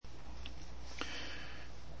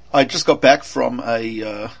I just got back from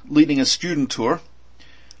leading a student tour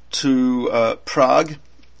to Prague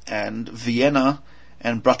and Vienna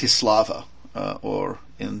and Bratislava, or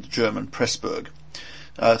in German, Pressburg.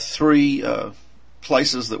 Three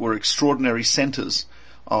places that were extraordinary centers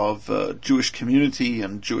of Jewish community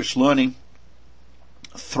and Jewish learning,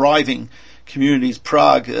 thriving communities.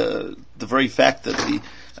 Prague, the very fact that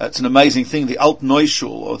it's an amazing thing, the Alt Neuschule,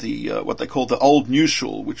 or the what they call the Old New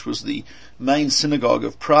Shul, which was the main synagogue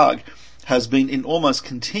of Prague, has been in almost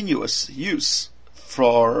continuous use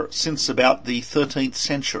since about the 13th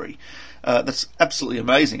century. That's absolutely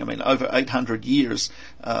amazing. I mean, over 800 years,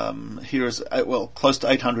 close to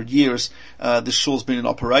 800 years, this shul's been in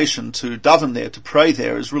operation. To daven there, to pray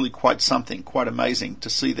there, is really quite something, quite amazing to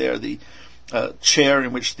see there. The chair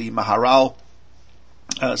in which the Maharal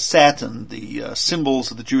sat, and the symbols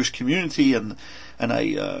of the Jewish community, and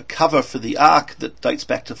a cover for the Ark that dates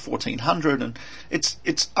back to 1400, and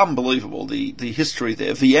it's unbelievable, the history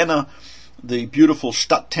there. Vienna, the beautiful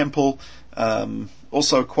Stadttempel,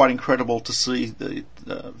 also quite incredible to see, the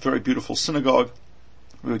very beautiful synagogue.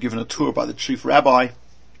 We were given a tour by the chief rabbi.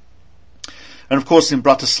 And of course in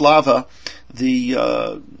Bratislava,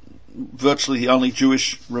 virtually the only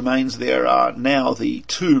Jewish remains there are now the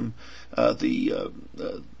tomb,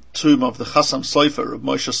 tomb of the Chassam Sofer, of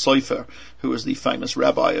Moshe Sofer, who was the famous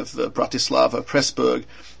rabbi of Bratislava, Pressburg,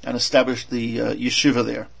 and established the yeshiva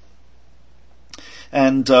there.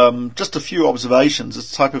 And just a few observations.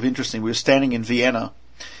 It's type of interesting. We were standing in Vienna,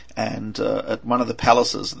 and at one of the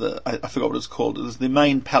palaces, I forgot what it's called. It was the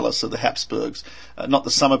main palace of the Habsburgs, not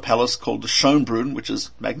the summer palace called the Schönbrunn, which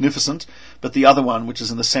is magnificent, but the other one, which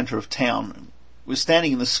is in the centre of town. We're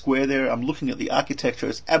standing in the square there. I'm looking at the architecture.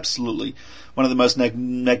 It's absolutely one of the most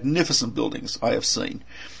magnificent buildings I have seen.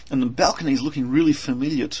 And the balcony is looking really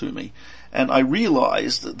familiar to me. And I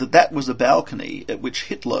realised that was a balcony at which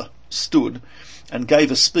Hitler stood and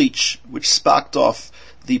gave a speech which sparked off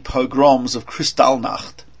the pogroms of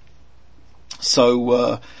Kristallnacht.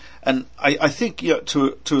 So, and I think,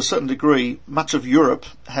 to a certain degree, much of Europe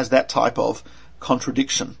has that type of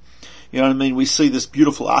contradiction. You know what I mean? We see this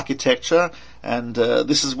beautiful architecture, and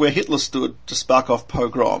this is where Hitler stood to spark off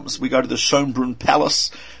pogroms. We go to the Schönbrunn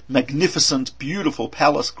Palace, magnificent, beautiful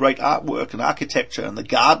palace, great artwork and architecture, and the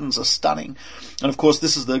gardens are stunning. And of course,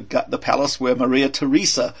 this is the palace where Maria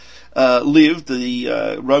Theresa lived,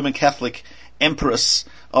 the Roman Catholic empress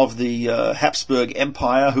of the Habsburg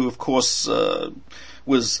Empire, who of course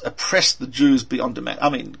was oppressed the Jews beyond demand. I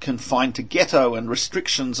mean, confined to ghetto and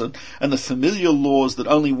restrictions and the familial laws that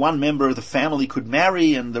only one member of the family could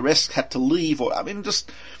marry and the rest had to leave.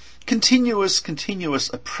 Just continuous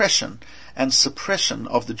oppression and suppression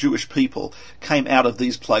of the Jewish people came out of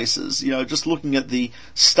these places. Just looking at the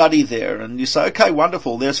study there, and you say, okay,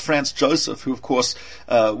 wonderful, there's Franz Joseph, who of course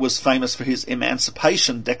was famous for his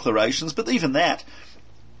emancipation declarations, but even that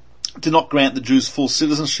did not grant the Jews full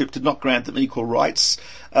citizenship, did not grant them equal rights.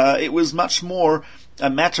 It was much more a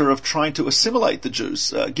matter of trying to assimilate the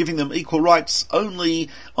Jews, giving them equal rights only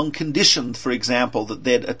on condition, for example, that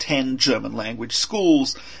they'd attend German language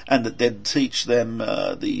schools and that they'd teach them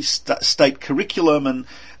the state curriculum, and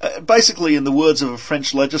basically, in the words of a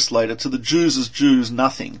French legislator, to the Jews as Jews,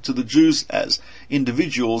 nothing. To the Jews as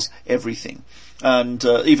individuals, everything. And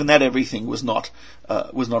even that everything was not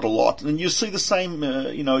a lot. And you see the same,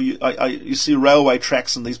 you see railway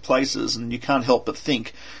tracks in these places, and you can't help but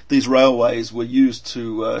think these railways were used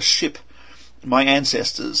to ship my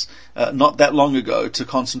ancestors not that long ago to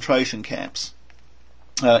concentration camps.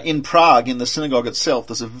 In Prague, in the synagogue itself,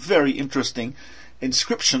 there's a very interesting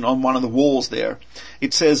inscription on one of the walls there.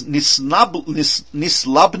 It says, Nislabnu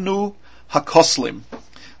Hakoslim.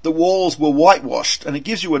 The walls were whitewashed, and it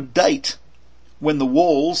gives you a date when the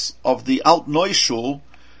walls of the Alt Neuschule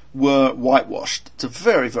were whitewashed. It's a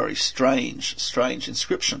very, very strange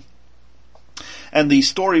inscription. And the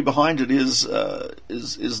story behind it is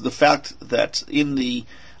the fact that in the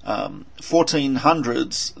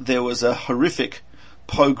 1400s there was a horrific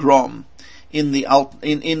pogrom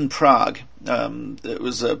in Prague. It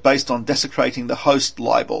was based on desecrating the host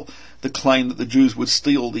libel, the claim that the Jews would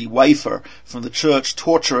steal the wafer from the church,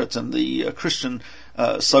 torture it, and the Christian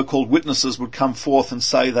so-called witnesses would come forth and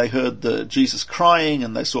say they heard Jesus crying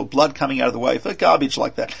and they saw blood coming out of the wafer, garbage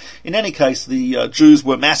like that. In any case, the Jews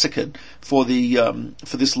were massacred for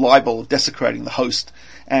this libel of desecrating the host,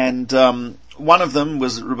 and one of them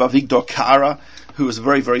was Rabbi Avigdor Kara, who was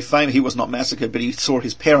very, very famous. He was not massacred, but he saw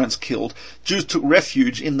his parents killed. Jews took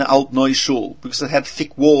refuge in the Alt Neuschule because it had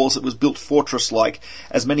thick walls. It was built fortress-like,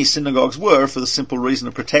 as many synagogues were, for the simple reason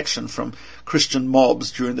of protection from Christian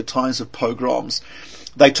mobs during the times of pogroms.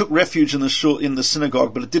 They took refuge in the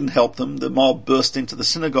synagogue, but it didn't help them. The mob burst into the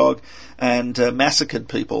synagogue and massacred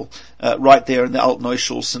people right there in the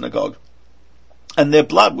Alt-Neuschul synagogue. And their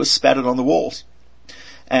blood was spattered on the walls.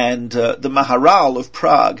 And the Maharal of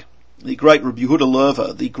Prague, the great Rabbi Yehuda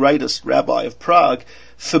Lerva, the greatest rabbi of Prague,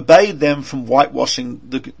 forbade them from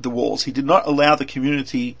whitewashing the walls. He did not allow the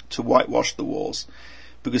community to whitewash the walls,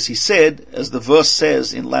 because he said, as the verse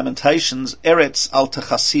says in Lamentations, Eretz al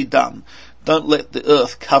techasi dam, don't let the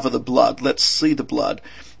earth cover the blood. Let's see the blood,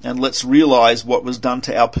 and let's realize what was done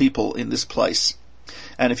to our people in this place.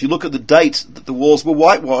 And if you look at the date that the walls were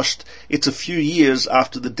whitewashed, it's a few years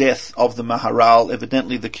after the death of the Maharal.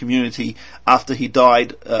 Evidently the community, after he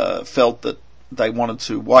died, felt that they wanted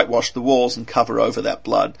to whitewash the walls and cover over that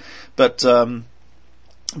blood. But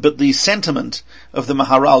the sentiment of the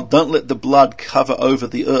Maharal, don't let the blood cover over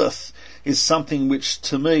the earth, is something which,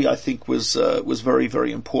 to me, I think was very,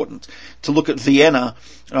 very important. To look at Vienna,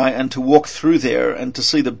 right, and to walk through there and to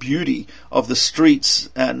see the beauty of the streets,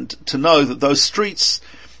 and to know that those streets,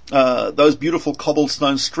 those beautiful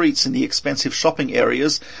cobblestone streets in the expensive shopping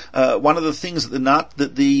areas, one of the things that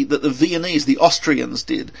the Viennese, the Austrians,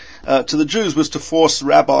 did to the Jews was to force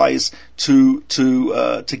rabbis to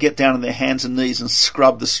get down on their hands and knees and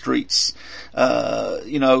scrub the streets.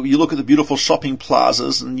 You look at the beautiful shopping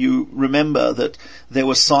plazas and you remember that there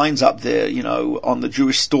were signs up there, on the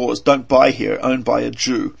Jewish stores, don't buy here, owned by a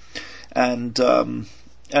Jew. And I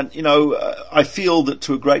feel that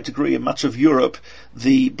to a great degree in much of Europe,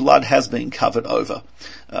 the blood has been covered over.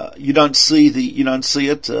 You don't see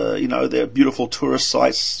it. There are beautiful tourist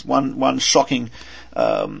sites. One shocking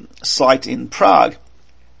site in Prague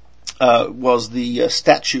was the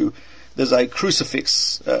statue. There's a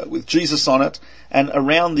crucifix with Jesus on it, and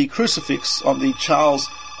around the crucifix on the Charles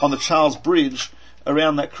Bridge,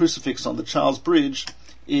 around that crucifix on the Charles Bridge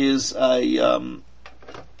is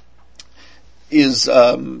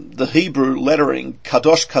the Hebrew lettering,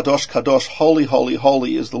 Kadosh, Kadosh, Kadosh, holy, holy,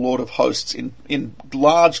 holy is the Lord of hosts, in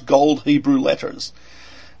large gold Hebrew letters.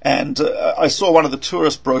 And I saw one of the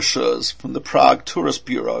tourist brochures from the Prague Tourist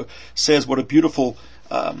Bureau says what a beautiful,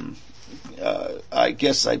 a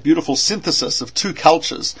beautiful synthesis of two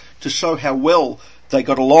cultures to show how well they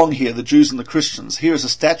got along here, the Jews and the Christians. Here is a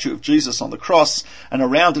statue of Jesus on the cross, and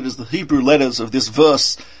around it is the Hebrew letters of this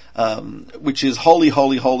verse, which is holy,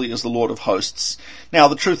 holy, holy is the Lord of hosts. Now,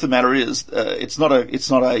 the truth of the matter is, it's not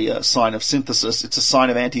a sign of synthesis. It's a sign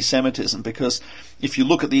of anti-Semitism, because if you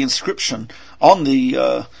look at the inscription on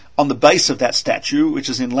the base of that statue, which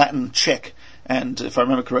is in Latin, Czech, and if I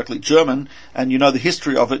remember correctly, German, and you know the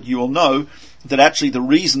history of it, you will know that actually the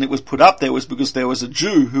reason it was put up there was because there was a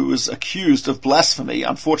Jew who was accused of blasphemy.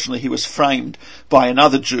 Unfortunately, he was framed by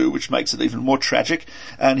another Jew, which makes it even more tragic,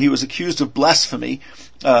 and he was accused of blasphemy,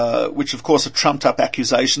 which of course a trumped up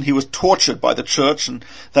accusation. He was tortured by the church, and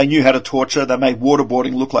they knew how to torture. They made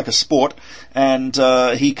waterboarding look like a sport, and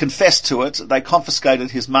he confessed to it. They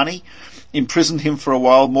confiscated his money, imprisoned him for a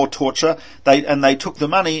while, more torture. They took the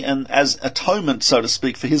money, and as atonement, so to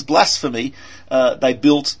speak, for his blasphemy,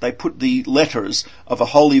 they put the letters of a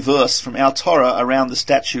holy verse from our Torah around the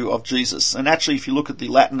statue of Jesus. And actually, if you look at the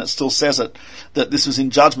Latin, it still says it, that this was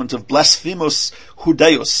in judgment of blasphemus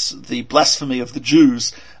Judaeus, the blasphemy of the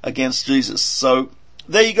Jews against Jesus. So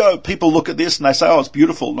there you go. People look at this and they say, oh, it's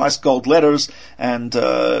beautiful, nice gold letters, and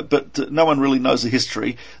but no one really knows the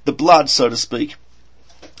history. The blood, so to speak,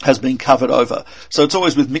 has been covered over. So it's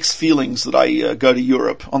always with mixed feelings that I go to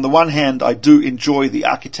Europe. On the one hand, I do enjoy the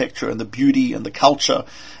architecture and the beauty and the culture,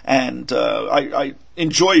 and I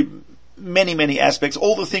enjoy many, many aspects.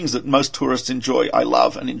 All the things that most tourists enjoy, I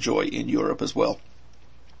love and enjoy in Europe as well.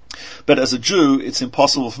 But as a Jew, it's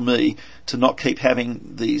impossible for me to not keep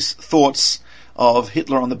having these thoughts of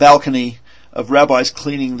Hitler on the balcony, of rabbis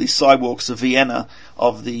cleaning the sidewalks of Vienna,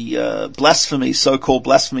 of the blasphemy, so-called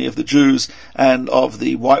blasphemy of the Jews, and of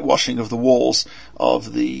the whitewashing of the walls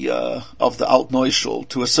of the Alt-Neuschul.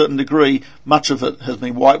 To a certain degree, much of it has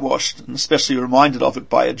been whitewashed, and especially reminded of it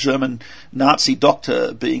by a German Nazi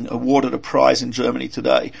doctor being awarded a prize in Germany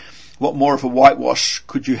today. What more of a whitewash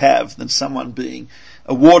could you have than someone being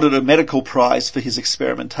awarded a medical prize for his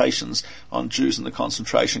experimentations on Jews in the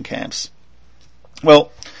concentration camps?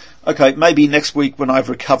 Well, okay, maybe next week when I've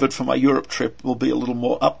recovered from my Europe trip will be a little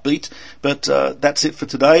more upbeat, but that's it for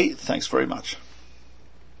today. Thanks very much.